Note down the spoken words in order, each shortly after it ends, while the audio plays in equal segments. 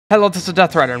Hello, this is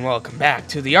Death Rider, and welcome back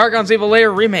to the Argon's Evil Lair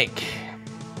Remake.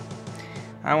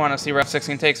 I want to see where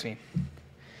F16 takes me.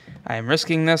 I am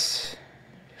risking this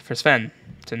for Sven,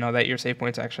 to know that your save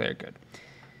points actually are good.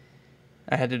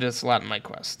 I had to do this a lot in my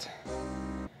quest.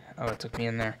 Oh, it took me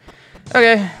in there.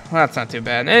 Okay, well, that's not too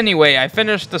bad. Anyway, I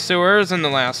finished the sewers in the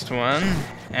last one,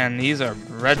 and these are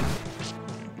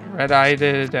red-eyed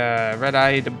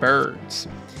birds.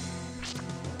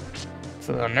 It's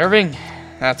a little unnerving.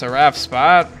 That's a raft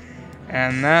spot.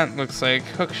 And that looks like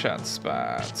hookshot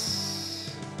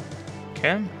spots.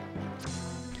 Okay.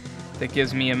 That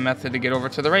gives me a method to get over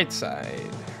to the right side.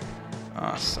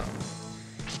 Awesome.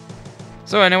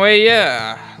 So anyway,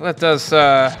 yeah. Let us,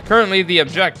 currently the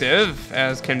objective,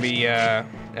 as can be,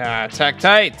 attack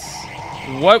tights.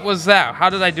 What was that? How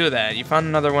did I do that? You found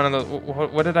another one of the,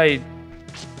 what did I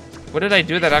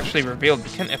do that actually revealed?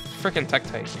 Frickin' tech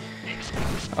tight.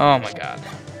 Oh my god.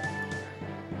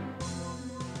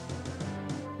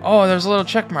 Oh, there's a little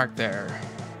check mark there.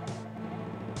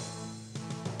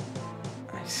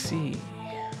 I see.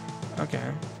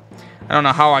 Okay. I don't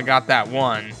know how I got that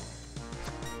one.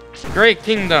 Great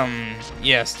Kingdom.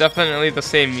 Yes, definitely the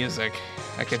same music.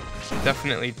 I could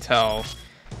definitely tell.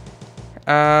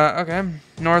 Okay.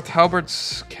 North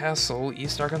Halbert's Castle,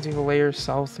 East Argon's Evil Lair,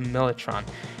 South Militron.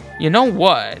 You know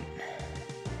what?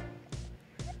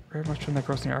 Very much from that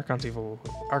grows near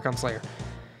Argon's Lair.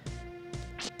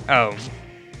 Oh.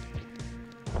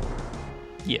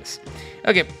 Yes.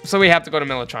 Okay, so we have to go to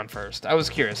Militron first. I was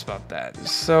curious about that.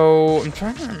 So, I'm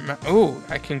trying to remember. Oh,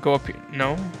 I can go up here.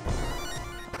 No?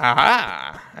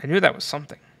 Aha! I knew that was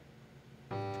something.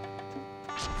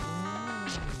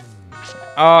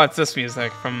 Oh, it's this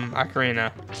music from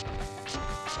Ocarina.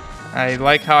 I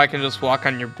like how I can just walk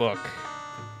on your book.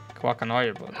 Walk on all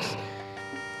your books.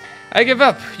 I give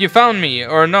up. You found me.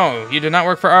 Or no, you do not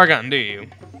work for Argon, do you?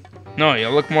 No, you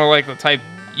look more like the type...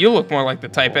 You look more like the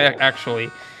type, actually.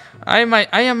 I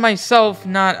am myself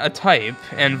not a type,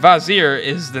 and Vazir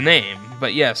is the name.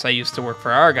 But yes, I used to work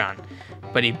for Argon.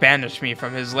 But he banished me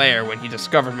from his lair when he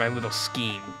discovered my little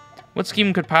scheme. What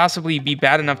scheme could possibly be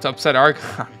bad enough to upset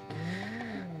Argon?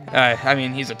 I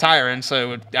mean, he's a tyrant,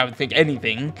 so I would think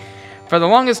anything. For the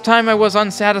longest time, I was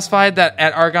unsatisfied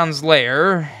at Argon's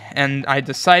lair, and I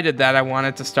decided that I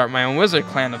wanted to start my own wizard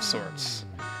clan of sorts.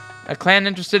 A clan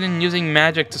interested in using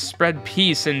magic to spread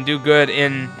peace and do good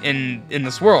in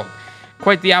this world.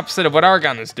 Quite the opposite of what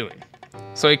Argon is doing.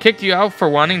 So he kicked you out for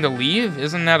wanting to leave?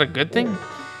 Isn't that a good thing?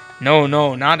 No,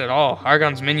 not at all.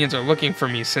 Argon's minions are looking for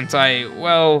me since I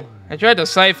tried to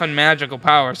siphon magical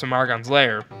powers from Argon's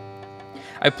lair.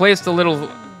 I placed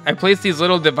these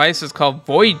little devices called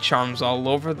void charms all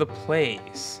over the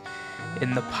place.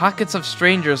 In the pockets of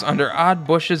strangers, under odd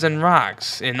bushes and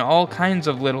rocks, in all kinds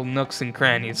of little nooks and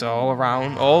crannies all over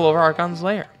Argon's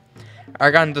lair.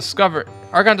 Argon discovered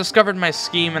my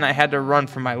scheme, and I had to run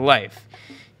for my life.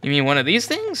 You mean one of these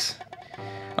things?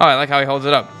 Oh, I like how he holds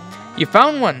it up. You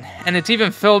found one, and it's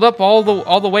even filled up all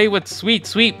the way with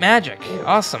sweet magic.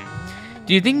 Awesome.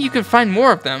 Do you think you could find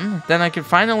more of them? Then I could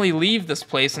finally leave this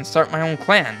place and start my own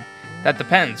clan. That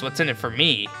depends. What's in it for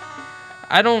me?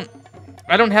 I don't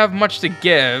have much to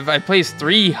give. I placed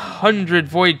 300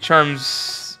 void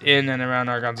charms in and around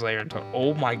Argon's lair in total.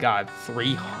 Oh my god,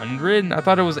 300? I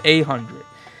thought it was 800.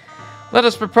 Let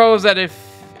us propose that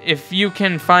if you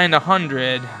can find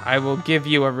 100, I will give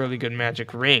you a really good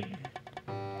magic ring.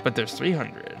 But there's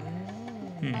 300.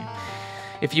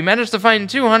 If you manage to find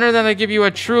 200, then I give you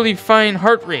a truly fine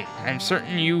heart ring. I'm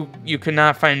certain you could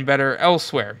not find better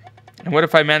elsewhere. And what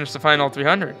if I manage to find all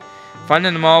 300?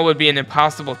 Finding them all would be an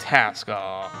impossible task.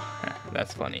 Oh,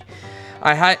 that's funny.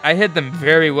 I hid them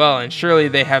very well, and surely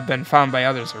they have been found by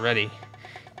others already.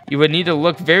 You would need to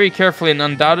look very carefully and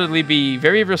undoubtedly be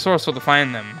very resourceful to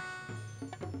find them.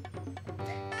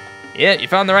 Yeah, you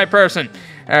found the right person.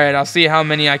 Alright, I'll see how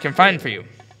many I can find for you.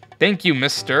 Thank you,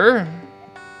 Mr.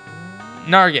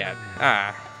 Nargad.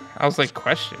 I was like,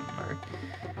 question mark.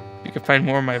 You can find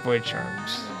more of my void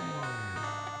charms.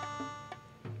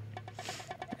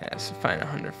 Yes, find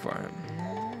 100 for him.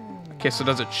 Okay, so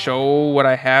does it show what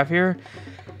I have here?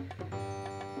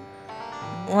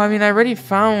 Well, I mean, I already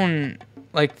found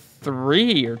like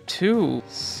 3 or 2.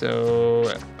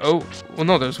 So, oh, well,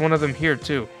 no, there's one of them here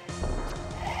too.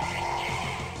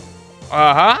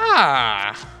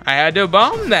 Aha! I had to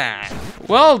bomb that.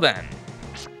 Well then.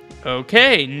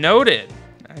 Okay, noted.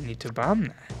 I need to bomb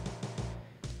that.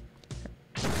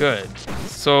 Good.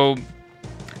 So,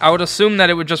 I would assume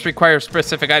that it would just require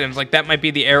specific items. Like, that might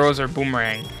be the arrows or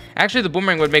boomerang. Actually, the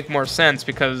boomerang would make more sense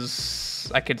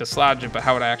because I could dislodge it, but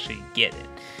how would I actually get it?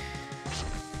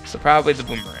 So probably the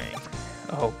boomerang.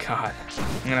 Oh god.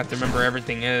 I'm gonna have to remember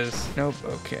everything is. Nope,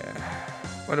 okay.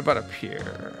 What about up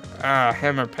here? Ah,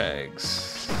 hammer pegs.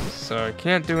 So I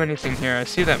can't do anything here. I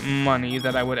see that money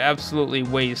that I would absolutely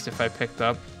waste if I picked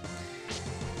up.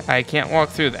 I can't walk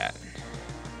through that.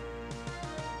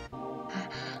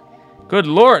 Good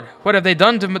lord, what have they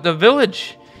done to the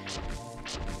village?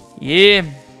 Yeah,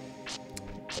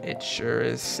 it sure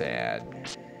is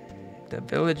sad. The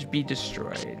village be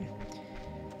destroyed.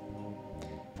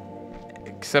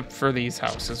 Except for these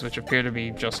houses, which appear to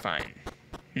be just fine.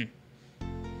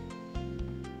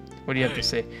 What do you have to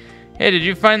say? Hey, did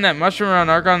you find that mushroom around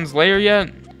Argon's lair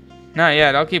yet? Not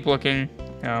yet, I'll keep looking.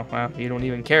 Oh, well, you don't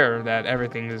even care that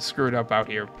everything is screwed up out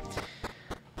here.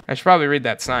 I should probably read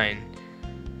that sign.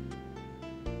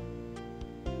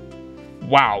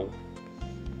 Wow.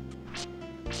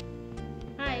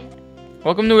 Hi.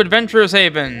 Welcome to Adventurer's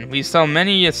Haven. We sell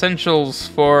many essentials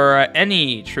for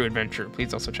any true adventurer.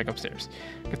 Please also check upstairs.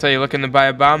 I can tell you're looking to buy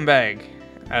a bomb bag.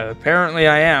 Apparently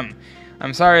I am.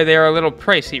 I'm sorry they are a little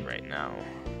pricey right now.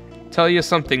 Tell you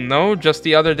something though, just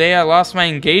the other day I lost my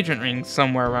engagement ring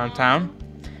somewhere around town.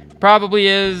 Probably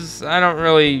is,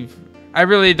 I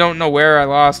really don't know where I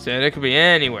lost it. It could be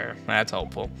anywhere. That's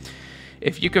helpful.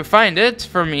 If you could find it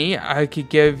for me, I could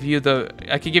give you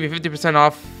 50%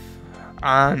 off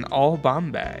on all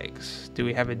bomb bags. Do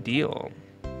we have a deal?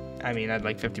 I mean, I'd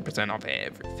like 50% off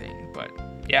everything, but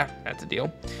yeah, that's a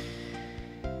deal.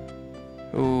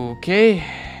 Okay.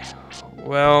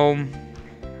 Well,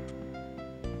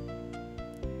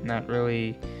 not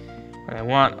really what I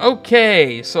want.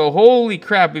 Okay, so holy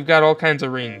crap, we've got all kinds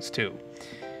of rings too.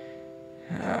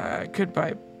 I could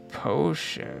buy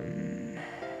potion.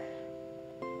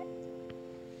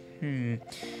 You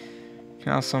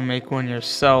can also make one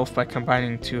yourself by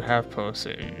combining 2 half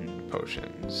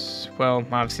potions. Well,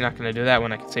 I'm obviously not going to do that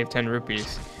when I can save 10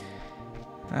 rupees.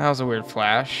 That was a weird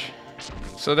flash.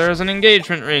 So there's an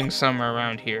engagement ring somewhere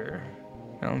around here.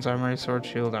 Balance armor, sword,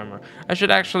 shield armor. I should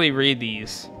actually read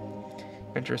these.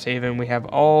 Adventurer's Haven, we have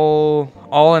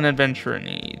all an adventurer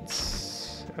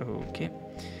needs. Okay.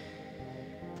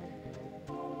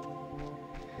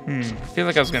 I feel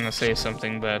like I was gonna say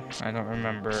something, but I don't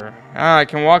remember. Ah, I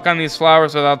can walk on these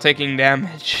flowers without taking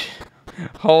damage.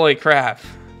 Holy crap.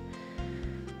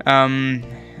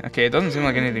 Okay, it doesn't seem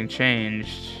like anything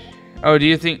changed. Oh, do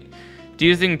you think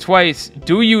twice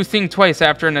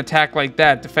after an attack like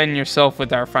that? Defend yourself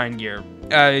with our fine gear.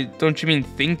 Don't you mean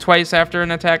think twice after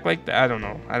an attack like that? I don't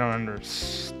know. I don't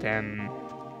understand.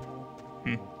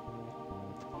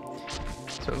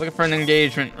 So looking for an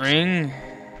engagement ring.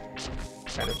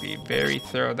 Gotta be very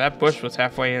thorough. That bush was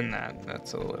halfway in that.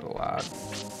 That's a little odd.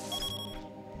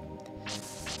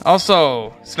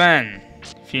 Also, Sven,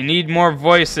 if you need more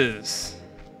voices,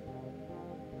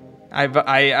 I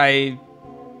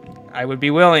would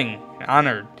be willing,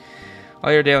 honored.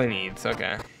 All your daily needs,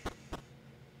 okay.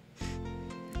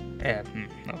 Yeah,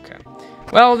 okay.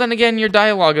 Well, then again, your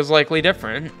dialogue is likely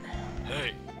different.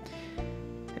 Hey.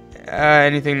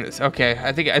 Anything that's okay.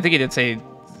 I think he did say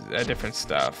different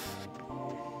stuff.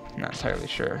 Not entirely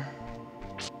sure.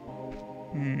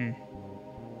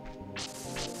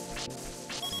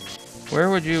 Where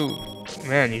would you...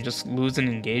 Man, you just lose an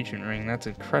engagement ring. That's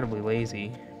incredibly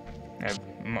lazy.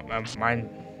 Mine,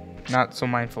 not so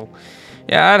mindful.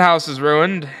 Yeah, that house is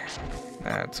ruined.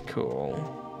 That's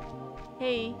cool.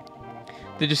 Hey.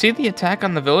 Did you see the attack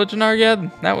on the village,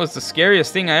 Nargad? That was the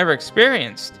scariest thing I ever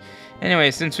experienced.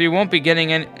 Anyway, since we won't be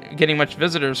getting much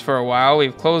visitors for a while,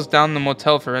 we've closed down the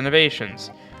motel for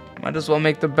renovations. Might as well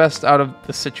make the best out of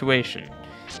the situation.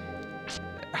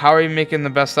 How are you making the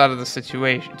best out of the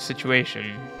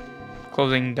situation?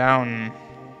 Closing down.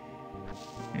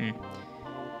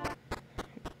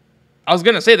 I was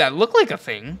gonna say that looked like a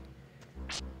thing.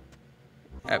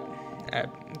 Okay. I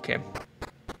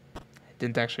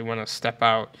didn't actually want to step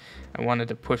out. I wanted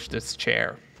to push this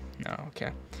chair. No,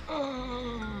 okay.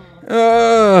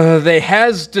 They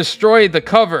has destroyed the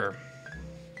cover.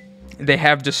 They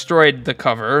have destroyed the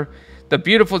cover. The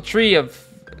beautiful tree of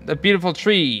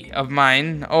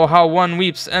mine. Oh, how one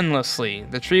weeps endlessly.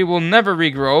 The tree will never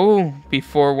regrow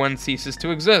before one ceases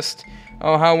to exist.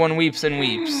 Oh, how one weeps and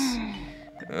weeps.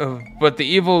 But the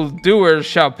evildoers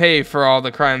shall pay for all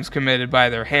the crimes committed by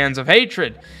their hands of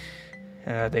hatred.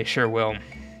 They sure will.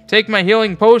 Take my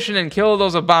healing potion and kill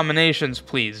those abominations,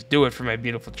 please. Do it for my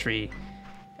beautiful tree.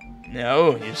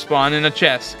 No, you spawn in a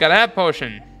chest. Got a hat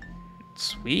potion.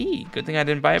 Sweet. Good thing I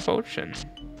didn't buy a potion.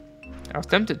 I was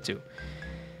tempted to.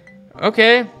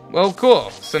 Okay, well, cool.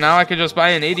 So now I could just buy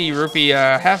an 80 rupee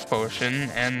half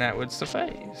potion, and that would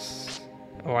suffice.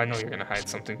 Oh, I know you're going to hide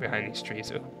something behind these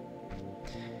trees.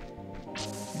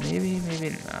 Maybe,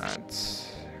 maybe not.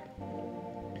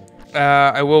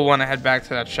 I will want to head back to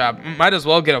that shop. Might as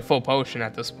well get a full potion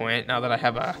at this point, now that I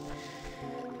have a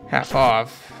half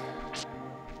off.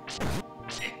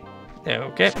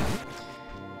 Okay.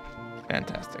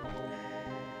 Fantastic.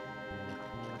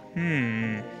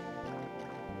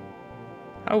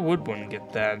 How would one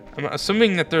get that? I'm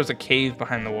assuming that there's a cave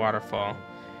behind the waterfall.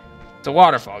 It's a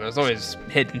waterfall. There's always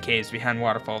hidden caves behind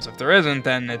waterfalls. If there isn't,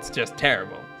 then it's just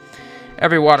terrible.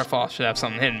 Every waterfall should have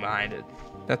something hidden behind it.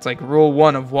 That's like rule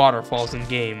 1 of waterfalls in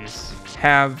games.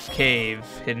 Have cave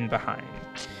hidden behind.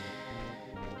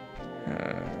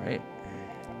 Alright.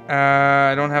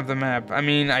 I don't have the map. I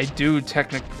mean, I do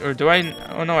technically... Or do I...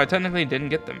 Oh no, I technically didn't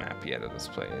get the map yet of this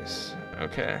place.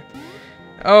 Okay.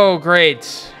 Oh,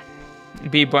 great.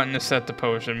 B button to set the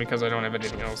potion because I don't have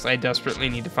anything else. I desperately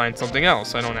need to find something else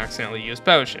so I don't accidentally use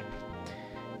potion.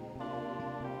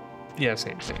 Yeah,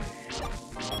 same thing.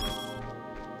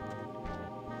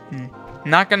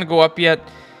 Not gonna go up yet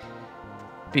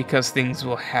because things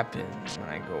will happen when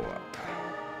I go up.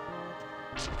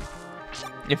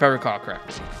 If I recall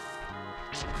correctly.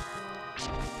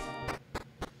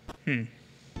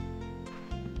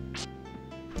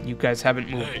 You guys haven't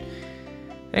moved. Hey.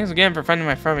 Thanks again for finding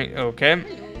my farming. Okay.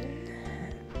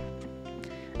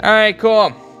 Alright,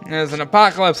 cool. There's an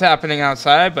apocalypse happening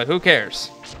outside, but who cares?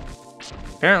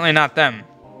 Apparently not them.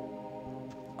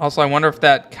 Also, I wonder if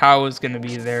that cow is going to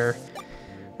be there.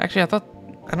 Actually, I don't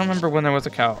remember when there was a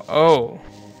cow. Oh.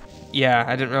 Yeah,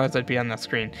 I didn't realize I'd be on that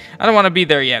screen. I don't want to be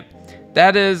there yet.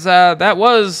 That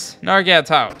was Nargad's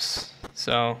house.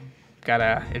 So,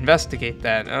 gotta investigate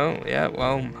that. Oh, yeah,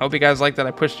 well, hope you guys like that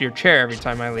I pushed your chair every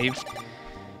time I leave.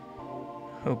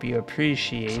 Hope you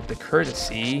appreciate the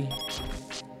courtesy.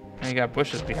 I got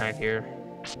bushes behind here.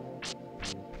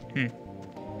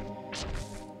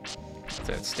 Is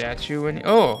that statue in?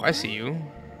 Oh, I see you.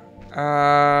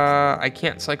 I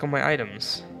can't cycle my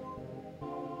items.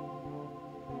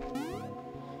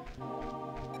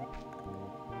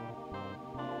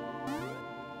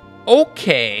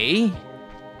 Okay.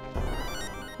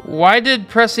 Why did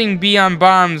pressing B on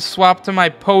bombs swap to my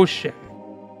potion?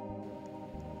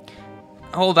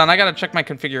 Hold on, I gotta check my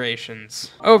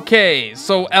configurations. Okay,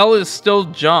 so L is still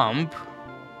jump.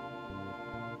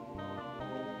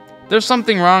 There's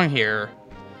something wrong here.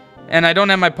 And I don't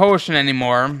have my potion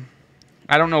anymore.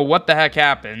 I don't know what the heck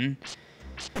happened.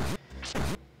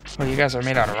 Well, you guys are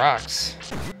made out of rocks.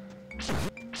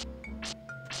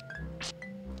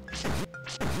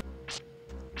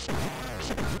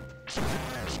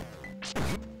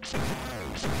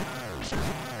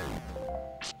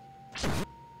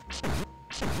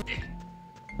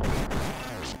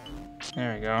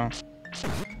 There we go.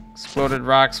 Exploded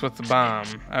rocks with the bomb.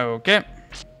 Okay.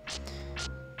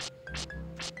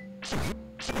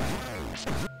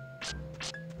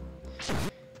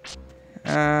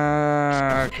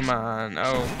 Come on.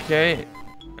 Okay.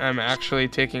 I'm actually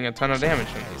taking a ton of damage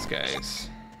from these guys.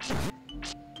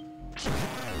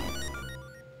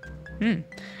 Kind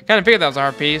of figured that was a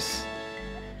hard piece.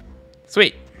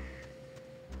 Sweet.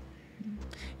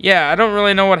 Yeah, I don't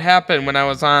really know what happened when I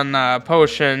was on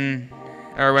potion,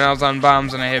 or when I was on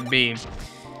bombs and I hit B.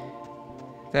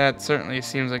 That certainly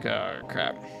seems like a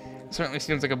crap. It certainly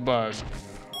seems like a bug.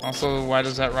 Also, why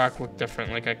does that rock look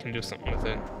different? Like I can do something with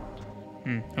it.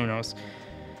 Who knows?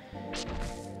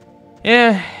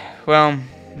 Yeah, well,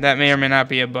 that may or may not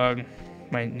be a bug.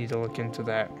 Might need to look into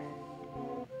that.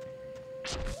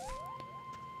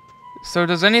 So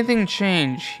does anything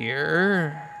change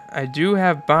here? I do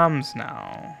have bombs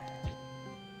now.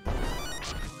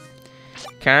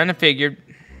 Kinda figured.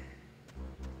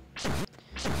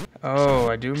 Oh,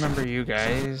 I do remember you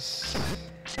guys.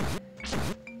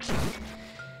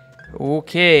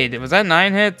 Okay, was that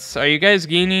 9 hits? Are you guys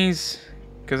Guineas?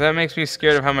 Because that makes me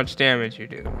scared of how much damage you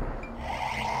do.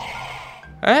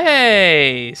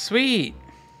 Hey, sweet.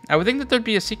 I would think that there'd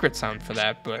be a secret sound for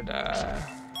that, but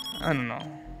I don't know.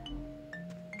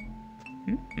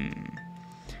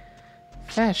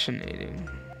 Fascinating.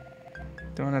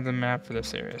 Don't have the map for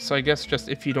this area. So I guess just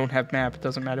if you don't have map, it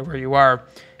doesn't matter where you are.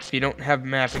 If you don't have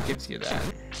map, it gives you that.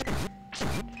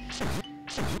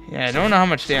 Yeah, I don't know how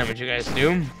much damage you guys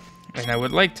do. And I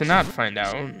would like to not find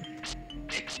out.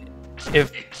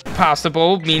 If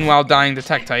possible, meanwhile dying to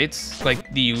Tektites,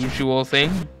 like the usual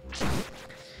thing.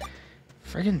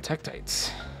 Friggin'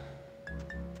 Tektites.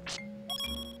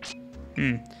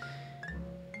 Well,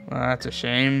 that's a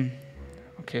shame.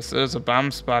 Okay, so there's a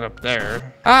bomb spot up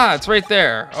there. Ah, it's right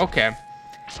there. Okay.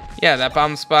 Yeah, that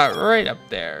bomb spot right up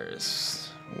there is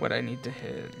what I need to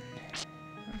hit.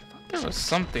 I thought there was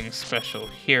something special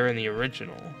here in the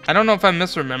original. I don't know if I'm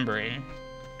misremembering.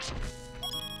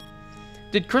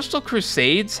 Did Crystal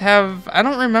Crusades have... I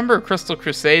don't remember Crystal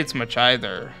Crusades much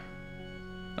either.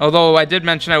 Although I did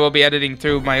mention I will be editing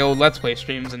through my old Let's Play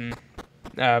streams and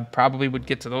probably would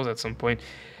get to those at some point.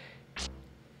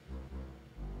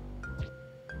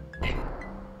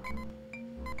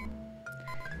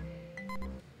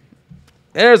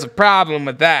 There's a problem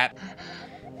with that.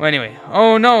 Well, anyway.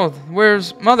 Oh no,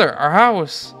 where's Mother? Our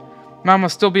house. Mom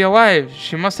must still be alive.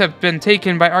 She must have been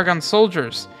taken by Argon's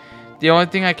soldiers. The only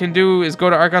thing I can do is go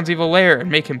to Argon's evil lair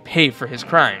and make him pay for his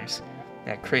crimes.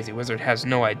 That crazy wizard has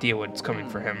no idea what's coming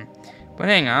for him. But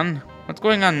hang on. What's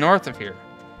going on north of here?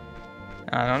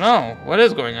 I don't know. What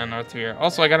is going on north of here?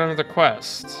 Also, I got another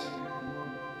quest.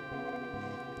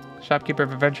 Shopkeeper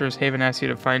of Adventurers Haven asks you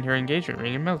to find her engagement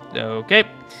ring. Okay.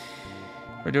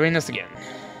 We're doing this again.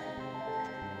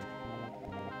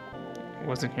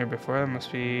 Wasn't here before. That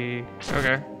must be...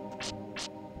 Okay.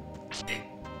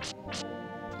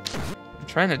 I'm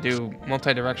trying to do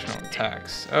multi-directional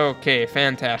attacks. Okay,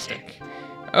 fantastic.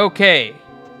 Okay.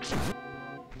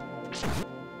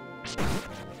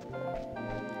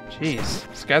 Jeez.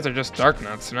 These guys are just dark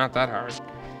nuts. They're not that hard.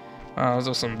 Wow, those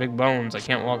are some big bones. I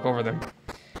can't walk over them.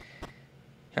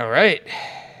 Alright.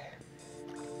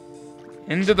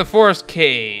 Into the forest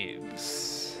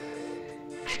caves.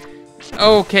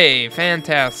 Okay,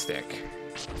 fantastic.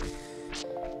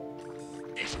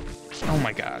 Oh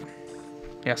my god.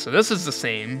 Yeah, so this is the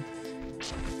same.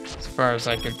 As far as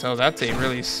I can tell, that's a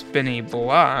really spinny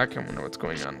block. I wonder what's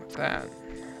going on with that.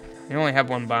 I only have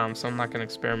one bomb, so I'm not going to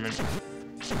experiment.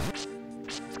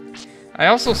 I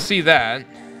also see that.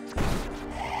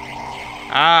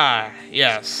 Ah,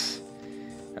 yes.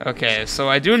 Okay, so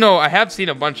I do know, I have seen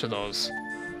a bunch of those.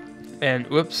 And,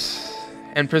 whoops.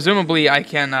 And presumably I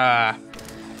can, oh,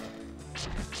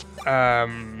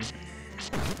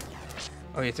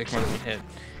 you take more than one hit.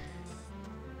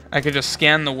 I could just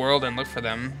scan the world and look for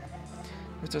them.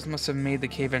 Wizards must have made the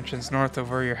cave entrance north of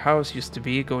where your house used to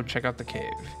be. Go and check out the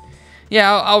cave.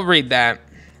 Yeah, I'll read that.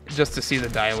 Just to see the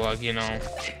dialogue, you know.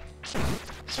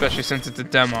 Especially since it's a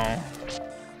demo.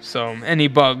 So, any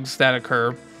bugs that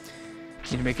occur,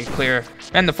 need to make it clear.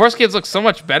 And the forest caves look so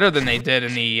much better than they did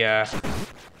in the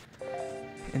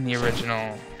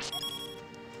original.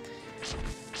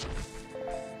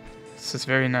 This is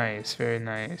very nice, very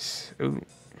nice. Ooh.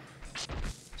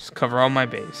 Just cover all my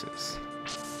bases.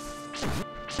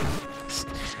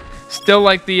 Still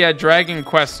like the Dragon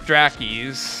Quest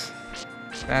Drakis.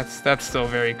 That's still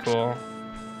very cool.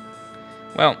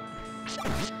 Well,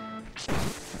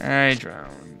 I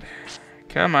drowned.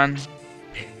 Come on.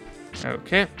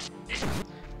 Okay.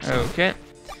 Okay.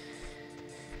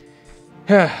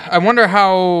 I wonder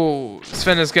how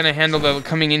Sven is going to handle the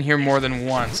coming in here more than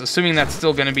once, assuming that's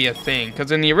still going to be a thing.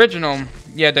 Because in the original,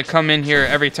 you had to come in here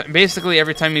every time, basically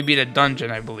every time you beat a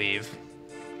dungeon, I believe.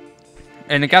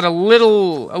 And it got a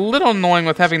little annoying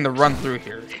with having to run through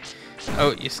here.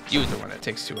 Oh, you're the one that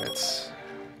takes 2 hits.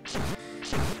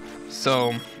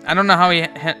 So, I don't know how he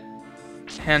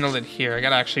handled it here. I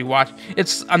gotta actually watch.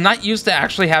 I'm not used to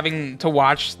actually having to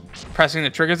watch pressing the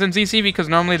triggers in ZC because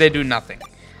normally they do nothing.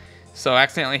 So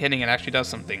accidentally hitting it actually does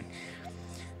something.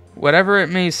 Whatever it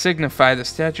may signify, the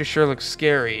statue sure looks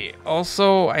scary.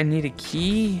 Also, I need a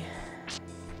key.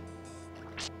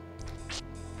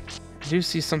 I do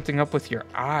see something up with your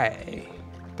eye.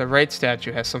 The right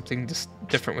statue has something just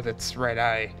different with its right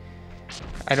eye.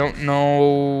 I don't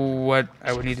know what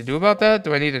I would need to do about that.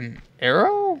 Do I need an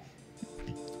arrow?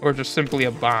 Or just simply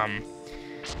a bomb?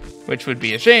 Which would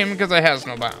be a shame because I has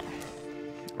no bomb.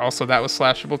 Also, that was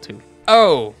slashable too.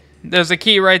 Oh, there's a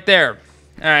key right there.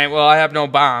 Alright, well, I have no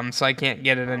bomb, so I can't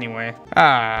get it anyway.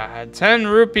 Ah, 10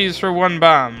 rupees for 1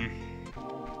 bomb.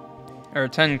 Or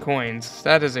 10 coins.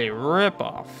 That is a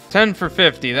ripoff. 10 for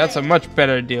 50. That's a much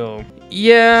better deal.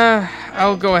 Yeah,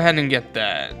 I'll go ahead and get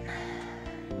that.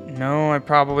 No, I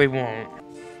probably won't.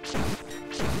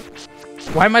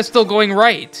 Why am I still going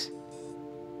right?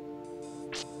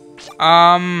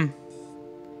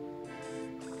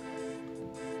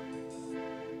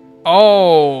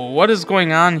 Oh, what is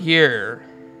going on here?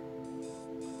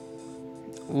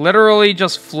 Literally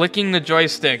just flicking the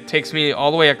joystick takes me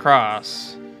all the way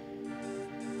across.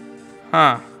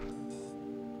 Huh.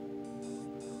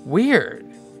 Weird.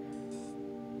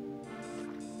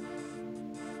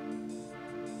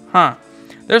 Huh.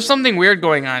 There's something weird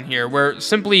going on here where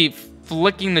simply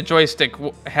flicking the joystick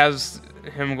has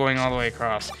him going all the way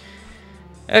across.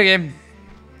 Okay.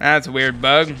 That's a weird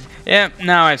bug. Yeah,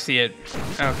 now I see it.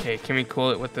 Okay, can we cool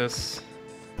it with this?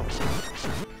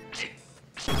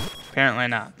 Apparently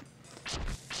not.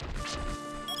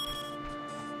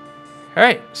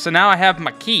 Alright, so now I have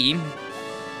my key.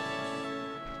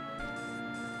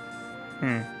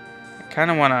 I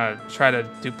kind of want to try to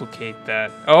duplicate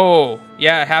that. Oh,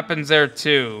 yeah, it happens there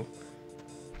too.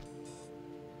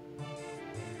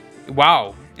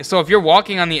 Wow. So if you're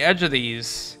walking on the edge of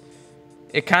these,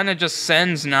 it kind of just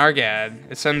sends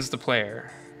Nargad. It sends the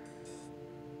player.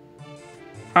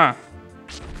 Huh.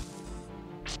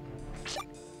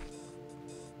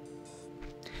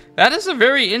 That is a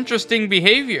very interesting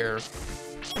behavior.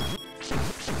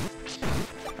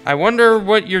 I wonder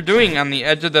what you're doing on the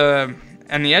edge of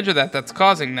that that's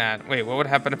causing that. Wait, what would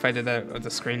happen if I did that with the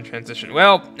screen transition?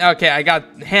 Well, okay, I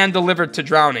got hand delivered to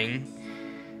drowning.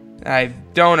 I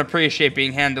don't appreciate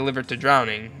being hand delivered to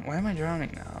drowning. Why am I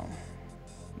drowning now?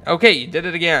 Okay, you did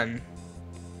it again.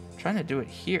 I'm trying to do it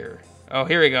here. Oh,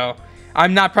 here we go.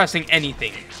 I'm not pressing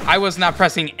anything. I was not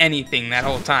pressing anything that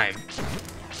whole time.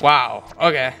 Wow.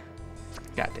 Okay.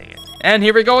 God dang it. And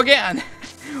here we go again.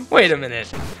 Wait a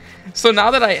minute. So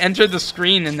now that I entered the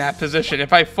screen in that position,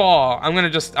 if I fall, I'm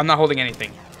not holding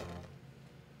anything.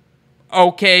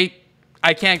 Okay.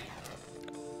 I can't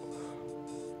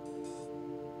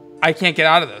get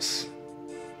out of this.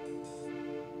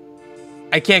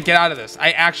 I can't get out of this.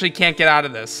 I actually can't get out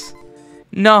of this.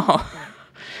 No.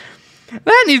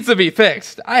 That needs to be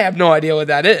fixed. I have no idea what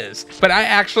that is. But I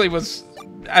actually was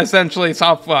essentially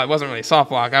soft... Well, it wasn't really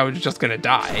soft lock. I was just going to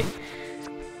die.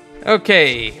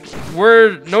 Okay.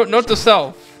 Note to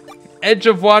self. Edge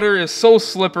of water is so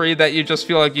slippery that you just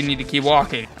feel like you need to keep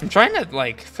walking. I'm trying to,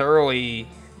 like, thoroughly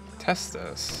test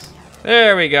this.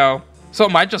 There we go. So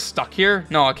am I just stuck here?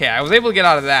 No, okay. I was able to get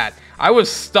out of that. I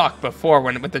was stuck before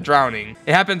with the drowning.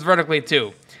 It happens vertically,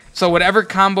 too. So whatever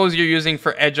combos you're using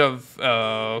for edge of...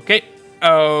 Okay.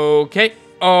 Okay.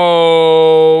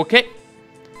 Okay.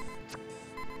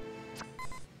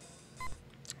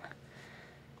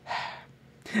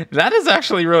 That is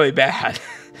actually really bad.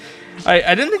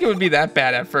 I didn't think it would be that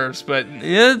bad at first, but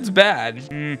it's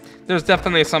bad. There's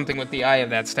definitely something with the eye of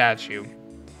that statue.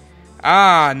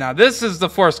 Ah, now this is the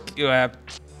force...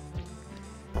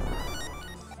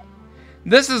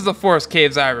 this is the forest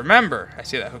caves I remember. I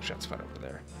see that hookshot spot over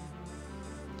there.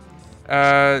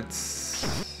 It's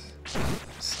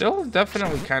still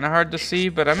definitely kind of hard to see,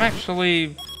 but I'm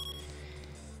actually...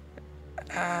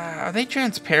 are they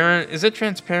transparent? Is it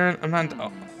transparent? I'm not...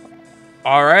 Oh.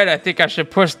 Alright, I think I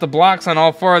should push the blocks on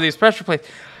all 4 of these pressure plates.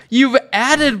 You've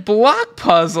added block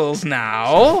puzzles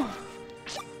now.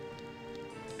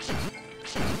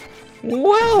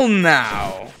 Well,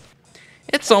 now.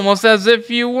 It's almost as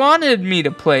if you wanted me to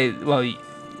play... Well,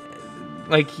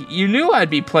 like, you knew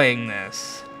I'd be playing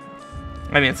this.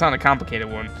 I mean, it's not a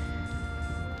complicated one.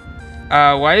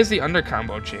 Why is the under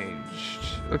combo changed?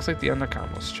 Looks like the under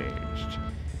combo's changed.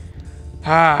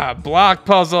 Ah, block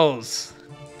puzzles.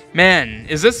 Man,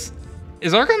 is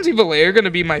Argon's Evil Lair gonna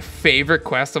be my favorite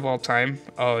quest of all time?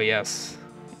 Oh yes.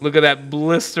 Look at that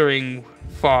blistering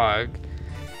fog.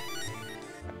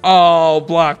 Oh,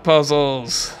 block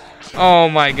puzzles. Oh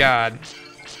my god.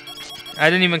 I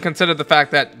didn't even consider the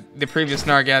fact that the previous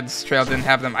Nargad's trail didn't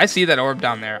have them. I see that orb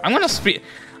down there. I'm gonna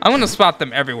spot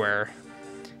them everywhere.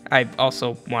 I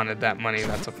also wanted that money.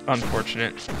 That's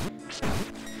unfortunate.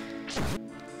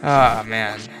 Ah,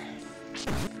 man.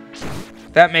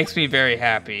 That makes me very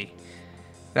happy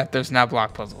that there's now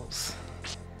block puzzles.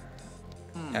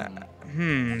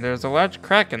 There's a large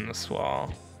crack in this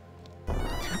wall.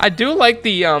 I do like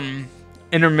the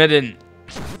intermittent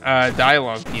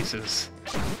dialogue pieces.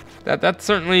 That's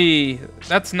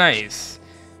nice.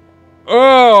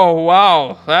 Oh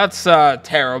wow, that's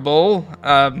terrible.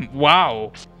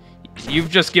 Wow, you've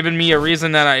just given me a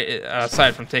reason that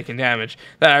aside from taking damage,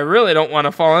 that I really don't want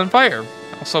to fall in fire.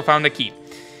 Also found a key.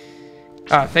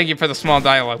 Thank you for the small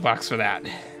dialogue box for that.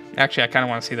 Actually, I kind of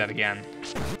want to see that again.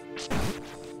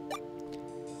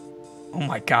 Oh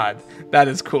my god, that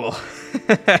is cool.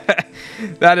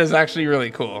 That is actually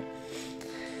really cool.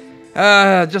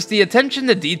 Just the attention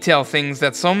to detail things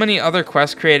that so many other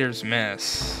quest creators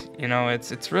miss. You know,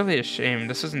 it's really a shame.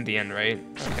 This isn't the end, right?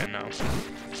 Okay, no.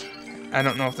 I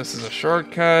don't know if this is a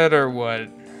shortcut or what.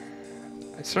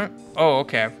 Oh,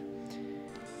 okay.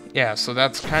 Yeah, so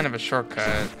that's kind of a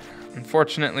shortcut.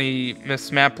 Unfortunately,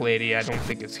 Miss Map Lady, I don't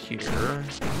think is here.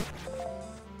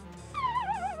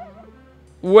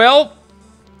 Well,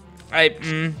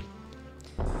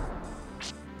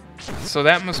 so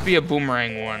that must be a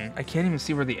boomerang one. I can't even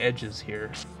see where the edge is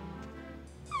here.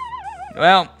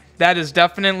 Well, that is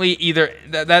definitely either...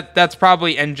 That's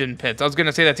probably engine pits. I was going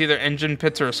to say that's either engine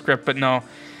pits or a script, but no.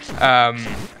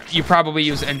 You probably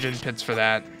use engine pits for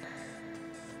that.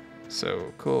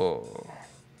 So, cool.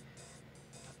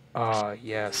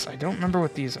 Yes. I don't remember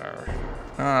what these are.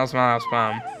 Oh, that was my last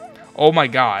bomb. Oh my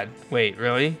god. Wait,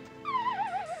 really?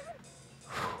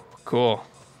 cool.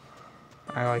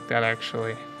 I like that,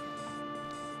 actually.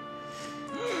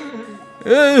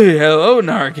 Hey, hello,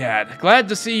 Nargad. Glad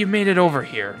to see you made it over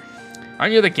here.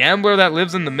 Aren't you the gambler that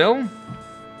lives in the mill?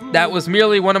 That was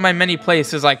merely one of my many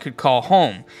places I could call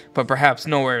home, but perhaps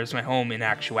nowhere is my home in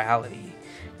actuality.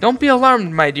 Don't be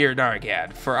alarmed, my dear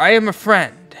Nargad, for I am a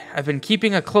friend. I've been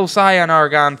keeping a close eye on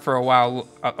Argon for a while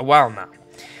now.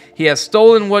 He has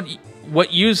stolen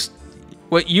what used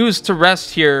to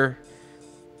rest here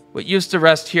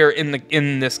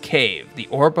in this cave, the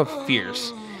Orb of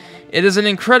Fierce. It is an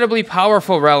incredibly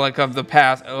powerful relic of the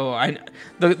past. Oh,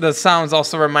 the sounds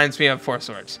also reminds me of Four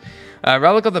Swords.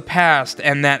 Relic of the past,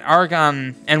 and that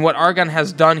Argon and what Argon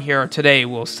has done here today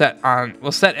will set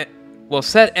a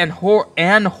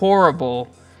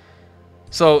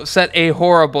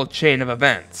horrible chain of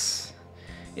events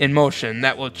in motion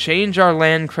that will change our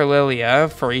land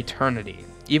Krelilia for eternity.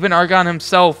 Even Argon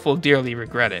himself will dearly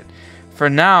regret it. For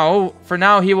now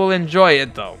he will enjoy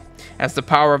it though, as the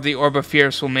power of the Orb of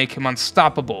Fierce will make him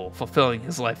unstoppable, fulfilling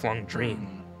his lifelong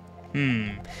dream.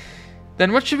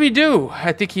 Then what should we do?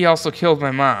 I think he also killed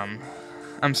my mom.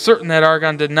 I'm certain that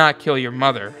Argon did not kill your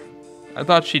mother. I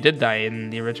thought she did die in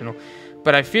the original,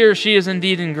 but I fear she is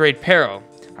indeed in great peril.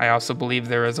 I also believe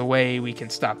there is a way we can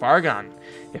stop Argon,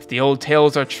 if the old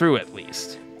tales are true at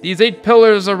least. These 8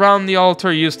 pillars around the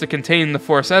altar used to contain the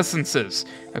Force Essences.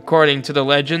 According to the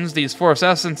legends, these Force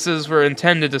Essences were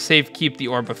intended to safekeep the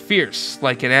Orb of Fierce,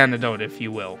 like an antidote, if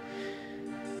you will.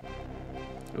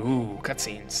 Ooh,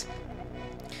 cutscenes.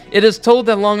 It is told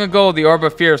that long ago the Orb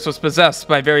of Fierce was possessed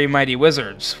by very mighty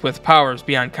wizards, with powers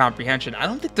beyond comprehension. I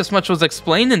don't think this much was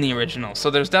explained in the original, so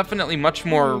there's definitely much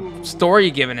more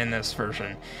story given in this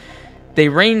version. They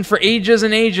reigned for ages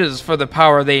and ages, for the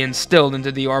power they instilled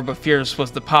into the Orb of Fierce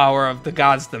was the power of the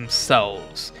gods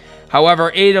themselves.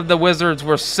 However, 8 of the wizards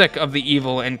were sick of the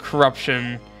evil and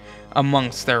corruption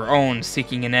amongst their own,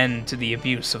 seeking an end to the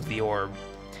abuse of the orb.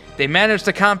 They managed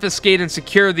to confiscate and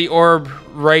secure the orb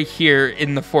right here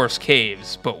in the Force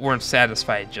Caves, but weren't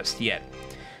satisfied just yet.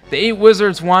 The 8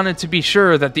 wizards wanted to be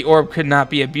sure that the orb could not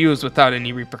be abused without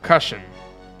any repercussion.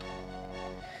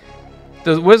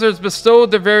 The wizards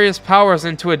bestowed their various powers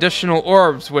into additional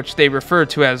orbs, which they referred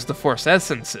to as the Force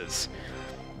Essences.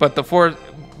 But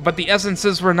the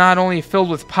essences were not only filled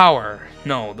with power.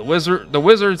 No, the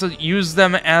wizards used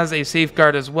them as a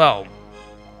safeguard as well.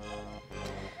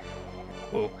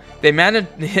 Whoa. They managed.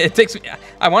 It takes me.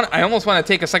 I almost want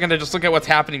to take a second to just look at what's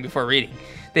happening before reading.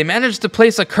 They managed to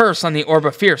place a curse on the Orb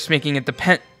of Fierce, making it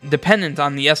dependent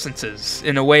on the essences,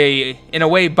 in a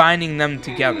way binding them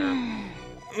together.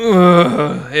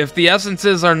 If the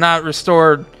essences are not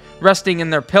restored, resting in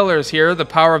their pillars here, the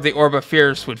power of the Orb of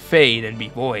Fierce would fade and be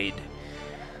void.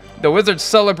 The wizards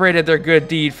celebrated their good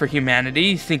deed for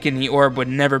humanity, thinking the orb would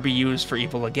never be used for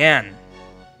evil again.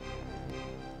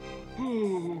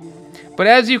 But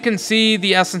as you can see,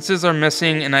 the essences are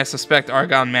missing, and I suspect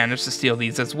Argon managed to steal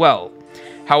these as well.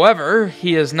 However,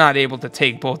 he is not able to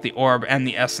take both the orb and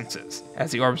the essences,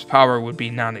 as the orb's power would be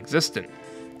non-existent.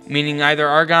 Meaning either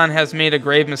Argon has made a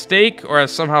grave mistake, or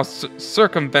has somehow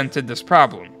circumvented this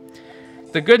problem.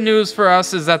 The good news for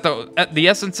us is that the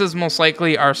essences most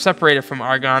likely are separated from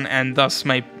Argon, and thus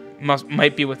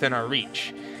might be within our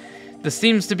reach. This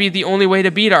seems to be the only way to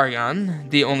beat Argon,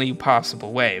 the only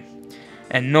possible way.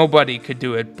 And nobody could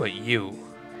do it but you.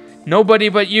 Nobody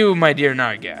but you, my dear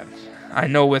Nargad. I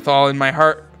know with all my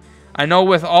heart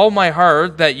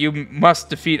that you must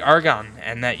defeat Argon,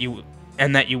 and that you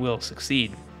will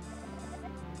succeed.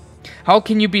 How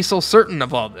can you be so certain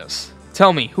of all this?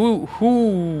 Tell me who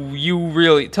you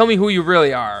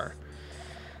really are.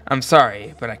 I'm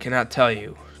sorry, but I cannot tell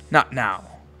you. Not now.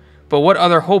 But what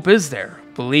other hope is there?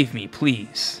 Believe me,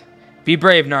 please. Be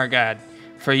brave, Nargad.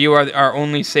 For you are our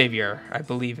only savior. I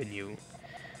believe in you.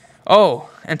 Oh,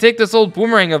 and take this old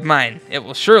boomerang of mine. It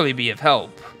will surely be of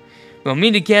help. We'll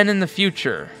meet again in the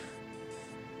future.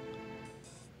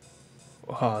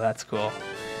 Oh, that's cool.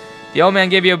 The old man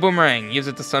gave you a boomerang. Use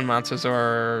it to stun monsters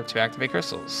or to activate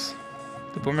crystals.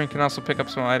 The boomerang can also pick up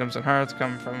small items and hearts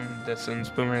come from distance.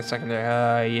 Boomerang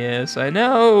secondary. Yes, I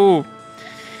know.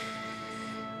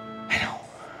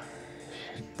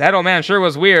 That old man sure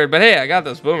was weird, but hey, I got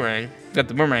this boomerang. Got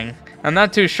the boomerang. I'm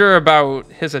not too sure about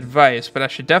his advice, but I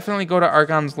should definitely go to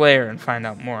Argon's lair and find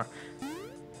out more.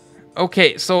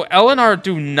 Okay, so L and R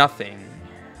do nothing.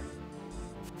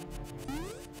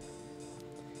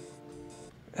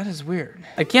 That is weird.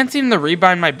 I can't seem to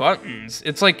rebind my buttons.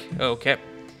 It's like, okay.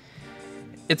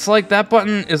 It's like that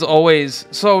button is always...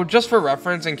 So, just for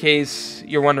reference, in case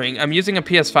you're wondering, I'm using a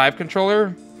PS5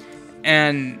 controller,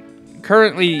 and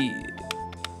currently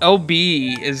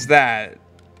LB is that,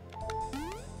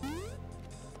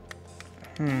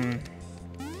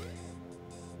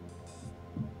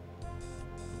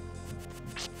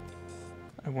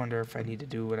 I wonder if I need to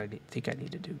do what I think I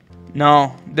need to do.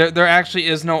 No, there actually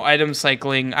is no item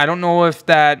cycling. I don't know if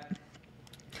that...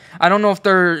 I don't know if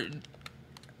they're...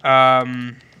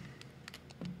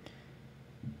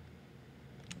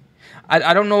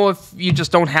 I don't know if you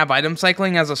just don't have item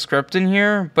cycling as a script in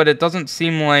here, but it doesn't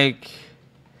seem like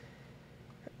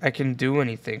I can do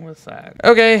anything with that.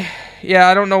 Okay, yeah,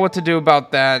 I don't know what to do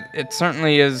about that. It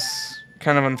certainly is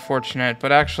kind of unfortunate,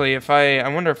 but actually, if I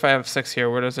wonder if I have 6 here,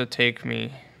 where does it take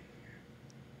me?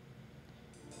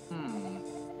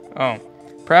 Oh,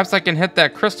 perhaps I can hit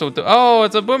that crystal with the... Oh,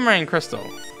 it's a boomerang crystal.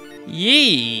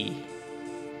 Yee.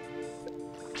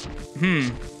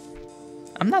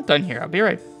 I'm not done here. I'll be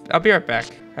right back.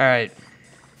 All right.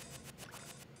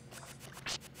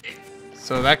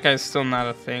 So that guy's still not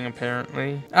a thing,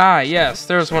 apparently. Ah, yes,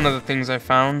 there's one of the things I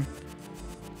found.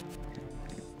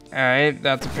 All right,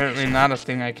 that's apparently not a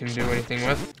thing I can do anything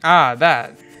with. Ah,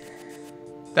 that.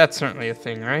 That's certainly a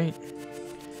thing, right?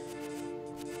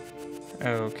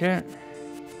 Okay.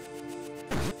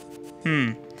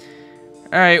 All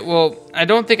right, well, I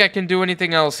don't think I can do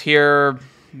anything else here.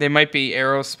 They might be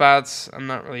arrow spots. I'm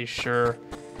not really sure.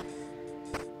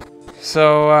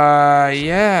 So,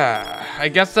 yeah. I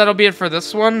guess that'll be it for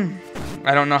this one.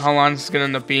 I don't know how long this is going to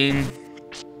end up being.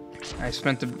 I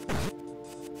spent a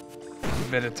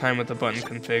bit of time with the button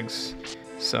configs.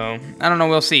 So, I don't know.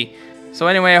 We'll see. So,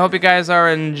 anyway, I hope you guys are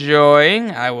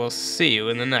enjoying. I will see you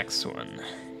in the next one.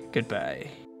 Goodbye.